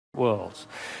worlds.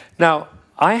 Now,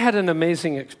 I had an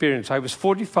amazing experience. I was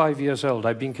 45 years old.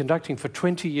 I'd been conducting for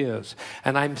 20 years,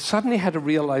 and I suddenly had a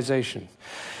realization.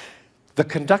 The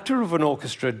conductor of an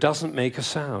orchestra doesn't make a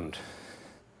sound.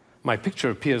 My picture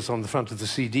appears on the front of the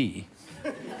CD.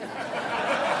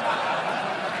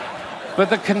 But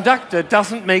the conductor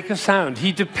doesn't make a sound.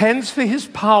 He depends for his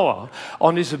power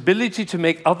on his ability to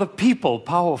make other people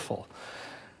powerful.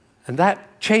 And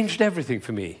that changed everything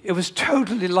for me. It was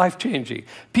totally life-changing.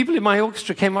 People in my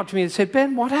orchestra came up to me and said,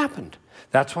 "Ben, what happened?"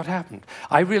 That's what happened.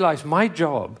 I realized my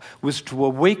job was to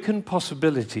awaken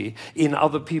possibility in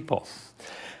other people.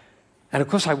 And of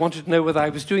course, I wanted to know whether I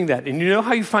was doing that. And you know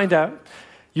how you find out?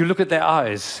 You look at their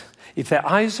eyes. If their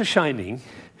eyes are shining,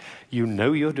 you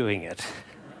know you're doing it.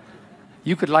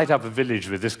 You could light up a village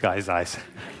with this guy's eyes.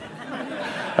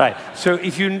 Right, so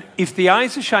if the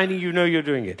eyes are shining, you know you're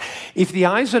doing it. If the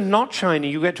eyes are not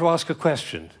shining, you get to ask a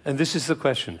question. And this is the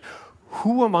question.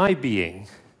 Who am I being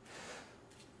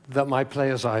that my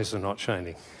player's eyes are not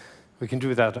shining? We can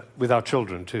do that with our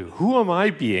children too. Who am I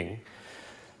being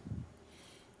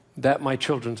that my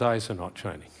children's eyes are not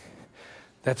shining?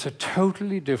 That's a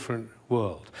totally different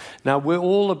world. Now, we're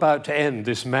all about to end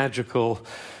this magical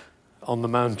on the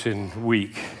mountain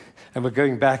week, and we're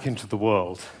going back into the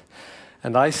world.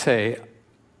 And I say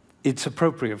it's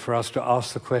appropriate for us to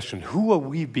ask the question, who are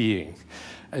we being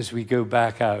as we go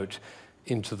back out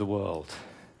into the world?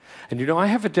 And you know, I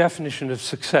have a definition of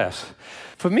success.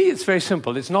 For me, it's very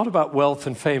simple. It's not about wealth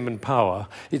and fame and power.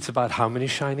 It's about how many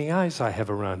shining eyes I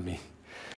have around me.